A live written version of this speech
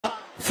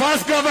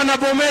first governor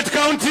Bomet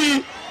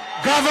County,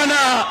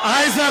 Governor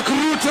Isaac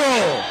Ruto.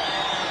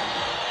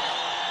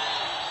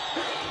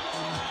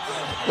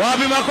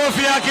 Wapi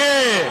makofi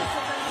yake?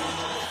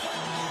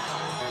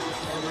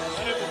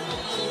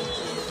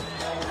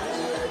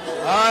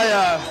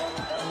 Haya.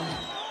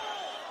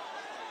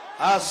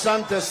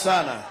 Asante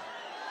sana.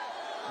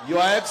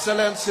 Your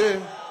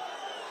Excellency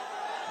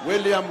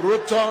William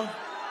Ruto,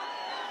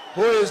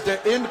 who is the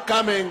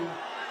incoming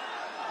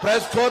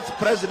fourth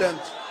president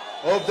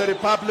of the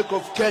Republic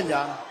of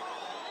Kenya.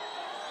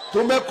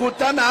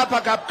 Tumekutana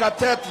hapa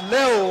Kapkatet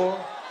leo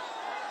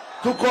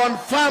to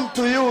confirm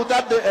to you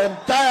that the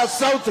entire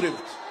South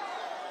Rift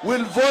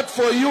will vote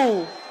for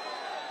you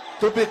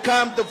to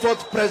become the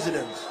fourth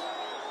president.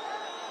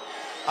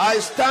 I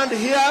stand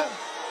here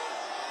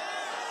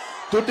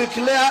to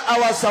declare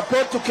our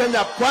support to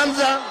Kenya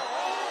Kwanza,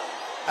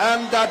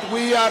 and that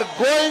we are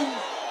going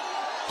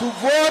to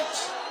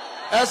vote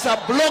as a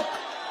bloc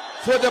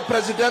for the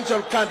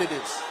presidential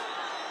candidates.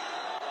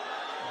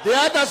 The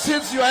other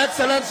seats, Your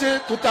Excellency,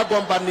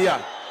 tutagombania.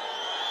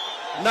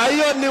 Na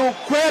hiyo ni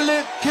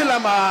ukweli kila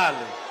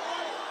mahali.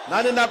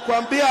 Na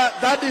ninakwambia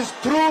that is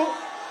true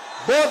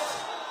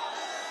both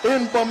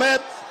in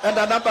Bomet and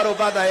a number of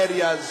other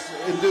areas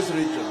in this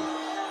region.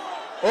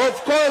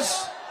 Of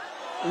course,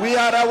 we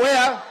are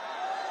aware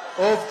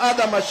of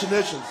other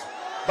machinations.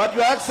 But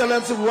Your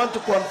Excellency, we want to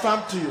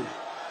confirm to you.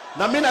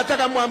 Na mimi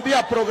nataka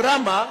mwambia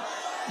programa,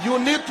 you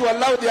need to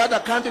allow the other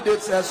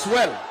candidates as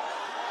well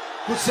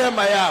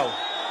kusema yao.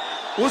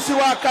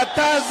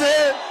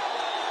 Usiwakataze,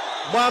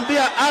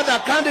 mwambia other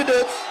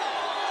candidates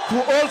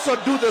to also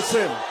do the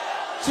same.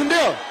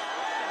 Sindio?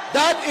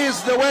 That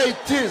is the way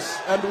it is,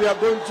 and we are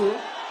going to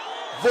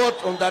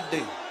vote on that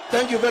day.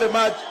 Thank you very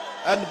much,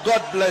 and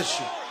God bless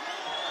you.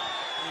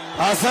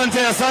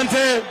 Asante,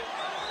 asante.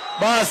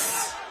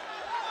 Bas,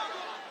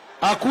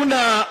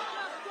 hakuna,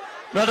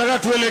 nataka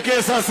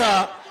tuelekee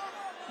sasa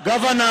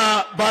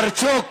Governor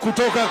Barchok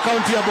kutoka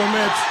kaunti ya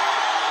Bomet.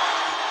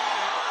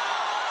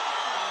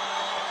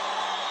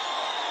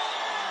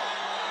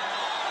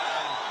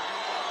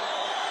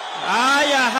 Ah,